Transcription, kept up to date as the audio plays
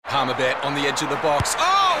Palmerbet on the edge of the box.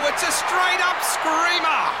 Oh, it's a straight-up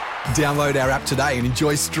screamer! Download our app today and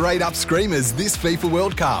enjoy straight-up screamers this FIFA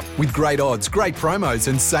World Cup with great odds, great promos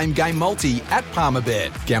and same-game multi at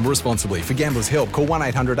Palmerbet. Gamble responsibly. For Gamblers' Help, call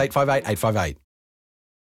 1-800-858-858.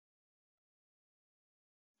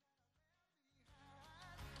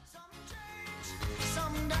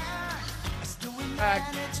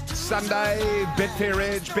 Sunday, Betfair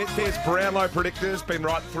Edge, Betfair's Brownlow Predictors, been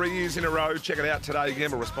right 3 years in a row. Check it out today.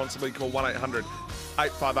 Gamble responsibly. Call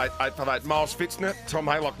 1-800-858-858. Miles Fitzner, Tom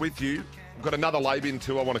Haylock with you. We've got another lay-bin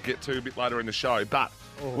too I want to get to a bit later in the show, but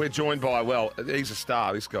we're joined by, well, he's a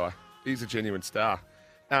star, this guy. He's a genuine star.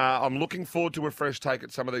 I'm looking forward to a fresh take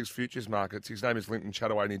at some of these futures markets. His name is Linton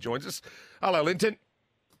Chataway and he joins us. Hello, Linton.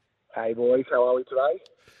 Hey, boys. How are we today?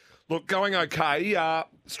 Look, going okay.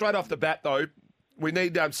 Straight off the bat, though, we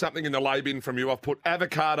need something in the lay bin from you. I've put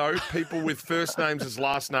avocado, people with first names as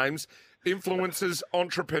last names, influencers,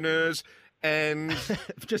 entrepreneurs, and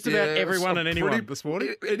just about everyone and anyone this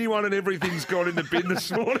morning. Anyone and everything's gone in the bin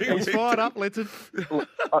this morning. He's fired up, Linton. Look,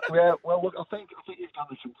 I think you've done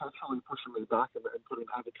this intentionally, pushing me back and putting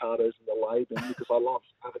avocados in the lay bin because I love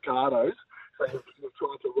avocados. So you've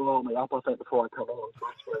tried to rile me up, I think, before I come on. So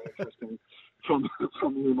that's very interesting from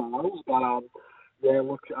you, Miles. But yeah,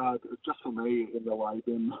 look, just for me in the lay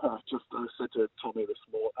bin, I said to Tommy this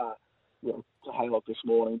morning, to Haylock this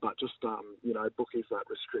morning, but just, bookies that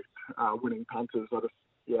restrict winning punters, I just,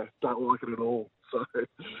 don't like it at all. So,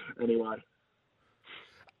 anyway.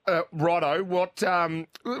 Righto,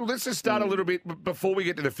 let's just start a little bit before we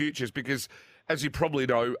get to the futures, because as you probably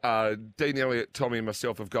know, Dean Elliott, Tommy and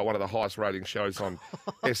myself have got one of the highest rating shows on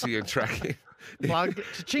SEN Tracking.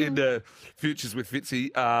 in Futures with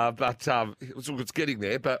Fitzy, but it's getting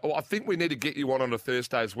there. But I think we need to get you on a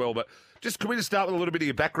Thursday as well. But can we just start with a little bit of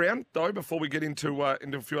your background, though, before we get into a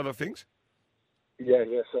few other things? Yeah,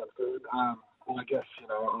 sounds good. Well, I guess,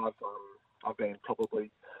 I've been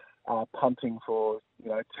probably punting for,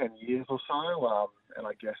 10 years or so. And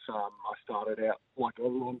I guess I started out, like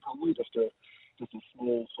everyone probably, just a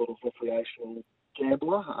small sort of recreational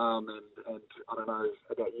gambler, and I don't know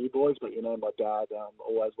about you boys, but my dad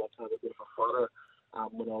always loved to have a bit of a flutter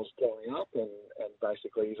when I was growing up, and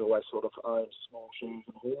basically he's always sort of owned small shoes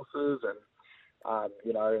and horses, and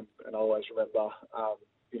and I always remember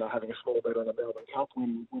having a small bet on the Melbourne Cup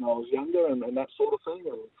when I was younger, and that sort of thing.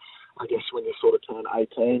 And I guess when you sort of turn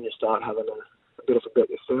 18, you start having a bit of a bet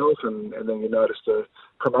yourself, and then you notice the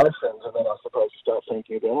promotions, and then I suppose you start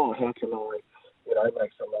thinking about, how can I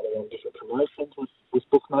make some money on different promotions with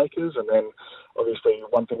bookmakers, and then obviously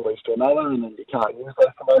one thing leads to another, and then you can't use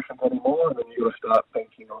those promotions anymore, and then you've got to start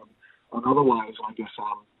thinking on other ways. I guess,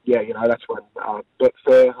 that's when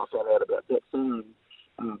Betfair, I found out about Betfair,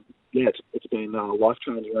 and it's been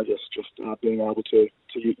life-changing, I guess, just being able to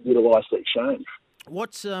utilise the exchange.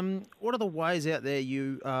 What are the ways out there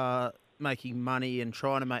you are making money and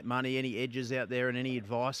trying to make money? Any edges out there and any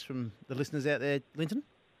advice from the listeners out there, Linton?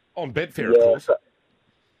 On Betfair, of course.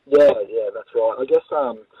 Yeah, that's right. I guess,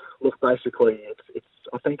 basically,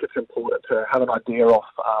 I think it's important to have an idea of,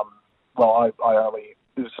 I only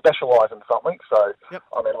specialise in something, so, yep.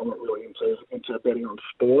 I mean, I'm not really into betting on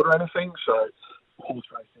sport or anything, so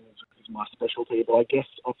horse racing is my specialty, but I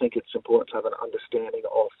think it's important to have an understanding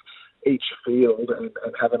of each field and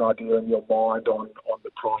have an idea in your mind on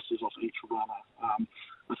the prices of each runner. I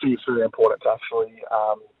think it's very important to actually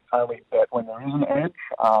only bet when there is an edge,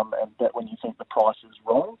 and bet when you think the price is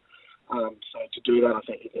wrong. So to do that, I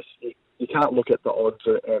think you can't look at the odds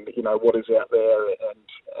and what is out there and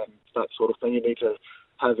that sort of thing. You need to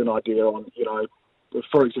have an idea on,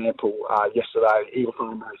 for example, yesterday, Eagle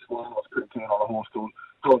Farm Race 1, I was pretty keen on a horse called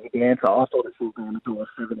How's the Dancer. I thought it was going to do a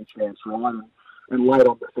 $1.70 chance, right? And late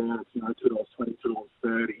on the fair, it's $2.20,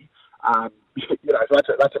 $2.30. So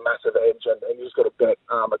that's a massive edge, and you just got to bet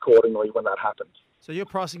accordingly when that happens. So you're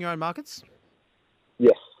pricing your own markets?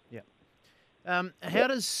 Yes. Yeah. How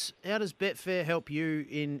does Betfair help you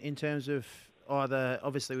in terms of either,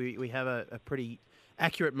 obviously we have a pretty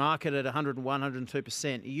accurate market at 101,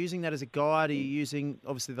 102%. Are you using that as a guide? Are you using,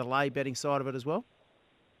 obviously, the lay betting side of it as well?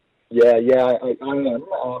 Yeah, I am. And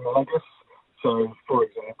I guess, so, for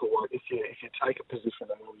example, like if you take a position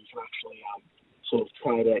and you can actually sort of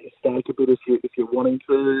trade out your stake a bit if you're wanting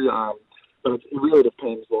to. But it really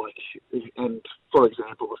depends, and for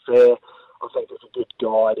example, the fair, I think it's a good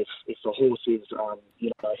guide if the horse is, firming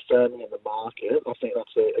in the market. I think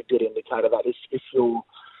that's a good indicator that if you're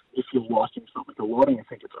liking something a lot and you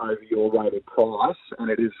think it's over your rated price and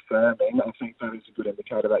it is firming, I think that is a good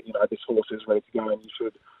indicator that, this horse is ready to go, and you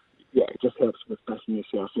should, it just helps with backing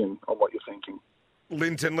yourself in on what you're thinking.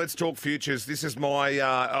 Linton, let's talk futures. This is my.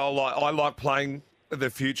 I like playing the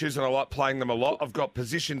futures, and I like playing them a lot. I've got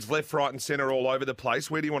positions left, right, and centre all over the place.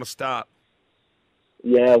 Where do you want to start?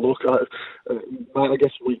 Yeah, look, I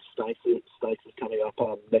guess stakes is coming up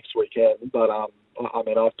next weekend, but I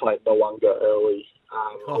mean, I've played Mo'unga early.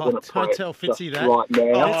 Don't tell Fitzy that. Right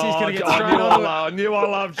now. Fitzy's going to get straight on it. I knew I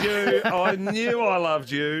loved you. I knew I loved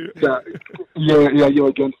you. You're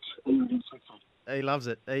against Fitzy. He loves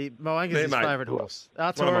it. Mo'unga's his favourite horse.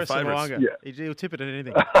 Artoris and Mo'unga. Yeah. He'll tip it at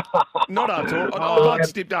anything. Not Artoris. I'd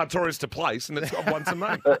tipped Artoris to place, and it's got one to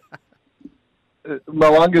make.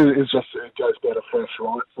 Mo'unga is just, it goes better fresh,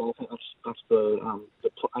 right? So I think that's the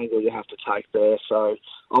angle you have to take there. So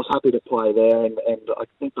I was happy to play there, and I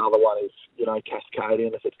think the other one is,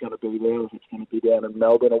 Cascadian, if it's going to be there, if it's going to be down in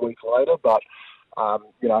Melbourne a week later. But,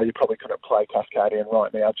 you probably couldn't play Cascadian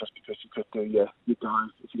right now just because you could do your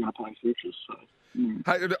goes if you're going to play futures. So.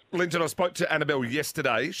 Hey, Linton, I spoke to Annabelle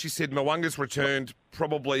yesterday. She said Mo'unga's returned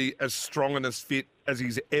probably as strong and as fit as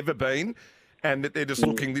he's ever been, and that they're just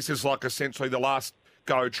looking, this is like essentially the last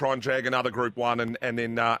go, try and drag another Group 1, and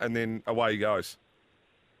then away he goes.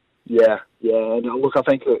 Yeah, and look, I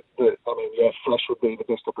think that Fresh would be the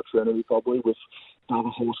best opportunity probably, with the other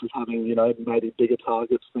horses having, maybe bigger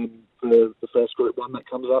targets than the first Group 1 that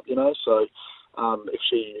comes up, So if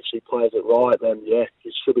she plays it right, then he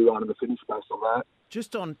should be right in the finish based on that.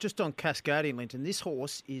 Just on Cascadian, Linton, this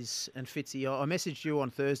horse is, and Fitzy, I messaged you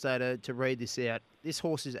on Thursday to read this out. This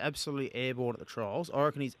horse is absolutely airborne at the trials. I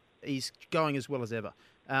reckon he's going as well as ever.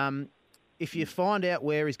 If you find out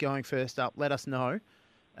where he's going first up, let us know.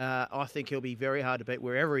 I think he'll be very hard to beat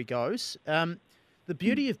wherever he goes. The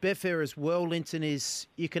beauty of Betfair as well, Linton, is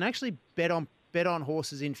you can actually bet on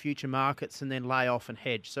horses in future markets and then lay off and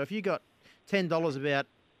hedge. So if you got $10 about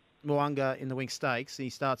Mo'unga in the Winx Stakes and he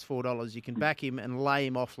starts $4, you can back him and lay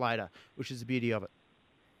him off later, which is the beauty of it.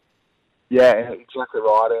 Yeah, exactly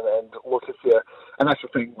right. And look, and that's the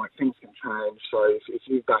thing, things can change. So if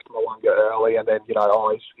you back Mo'unga early and then, he's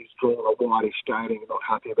drawn a wide, he's skating, you're not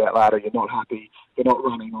happy about that, or you're not happy, they're not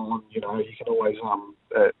running on, you can always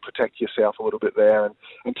protect yourself a little bit there and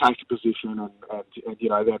take a position and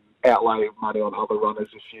then outlay money on other runners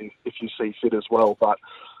if you see fit as well. But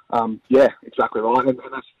exactly right. And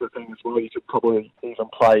that's the thing as well. You could probably even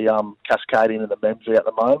play Cascadian in the Memsy at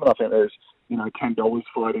the moment. I think there's, $10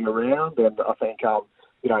 floating around. And I think,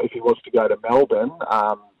 if he was to go to Melbourne,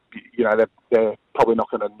 they're probably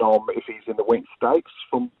not going to nom if he's in the Winx Stakes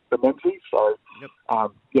from the Memsy. So,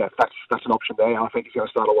 that's an option there. I think he's going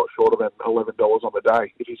to start a lot shorter than $11 on the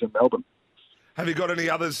day if he's in Melbourne. Have you got any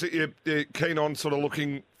others that you're keen on sort of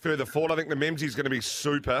looking further forward? I think the Memsy's going to be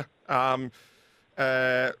super. I've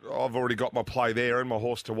already got my play there and my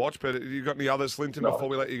horse to watch, but you got any others, Linton, before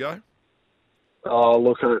we let you go? Oh,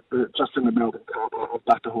 look, just in the Melbourne Cup, I've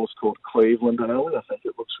backed a horse called Cleveland early. I think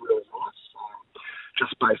it looks really nice.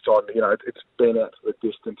 Just based on, it's been out to the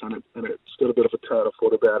distance and it's got a bit of a turn of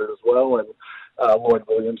foot about it as well. And Lloyd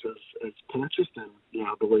Williams has purchased, and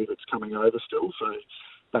I believe it's coming over still. So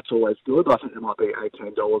that's always good. I think there might be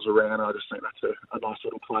 $18 around. I just think that's a nice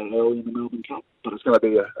little play early in the Melbourne Cup. But it's going to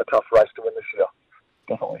be a tough race to win this year,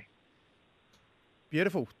 definitely.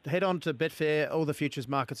 Beautiful. Head on to Betfair. All the futures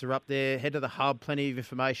markets are up there. Head to the hub. Plenty of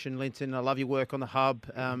information, Linton. I love your work on the hub.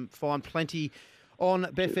 Find plenty on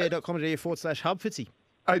betfair.com.au/hub, Fitzy.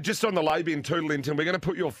 Just on the lay bin too, Linton, we're going to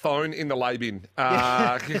put your phone in the lay bin.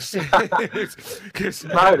 Because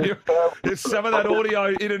some of that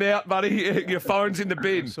audio in and out, buddy. Your phone's in the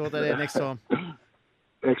bin. Sort that out next time.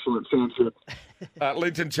 Excellent. Sounds good.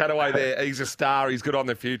 Linton Chataway there. He's a star. He's good on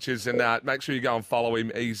the futures. And make sure you go and follow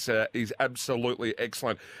him. He's absolutely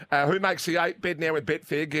excellent. Who makes the 8? Bet now with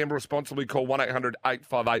Betfair. Gamble responsibly. Call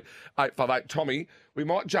 1-800-858-858. Tommy, we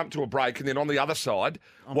might jump to a break. And then on the other side,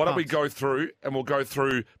 why don't we go through, and we'll go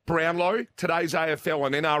through Brownlow, today's AFL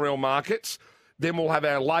and NRL markets. Then we'll have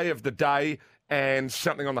our lay of the day and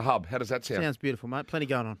something on the hub. How does that sound? Sounds beautiful, mate. Plenty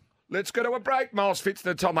going on. Let's go to a break. Miles Fitz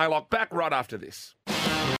and Tom Haylock back right after this.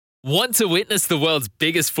 Want to witness the world's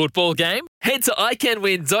biggest football game? Head to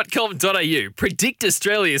iCanWin.com.au, predict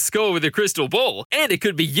Australia's score with a crystal ball, and it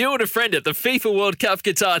could be you and a friend at the FIFA World Cup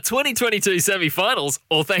Qatar 2022 semi-finals,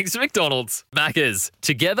 all thanks to McDonald's. Maccas,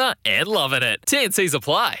 together and loving it. TNCs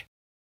apply.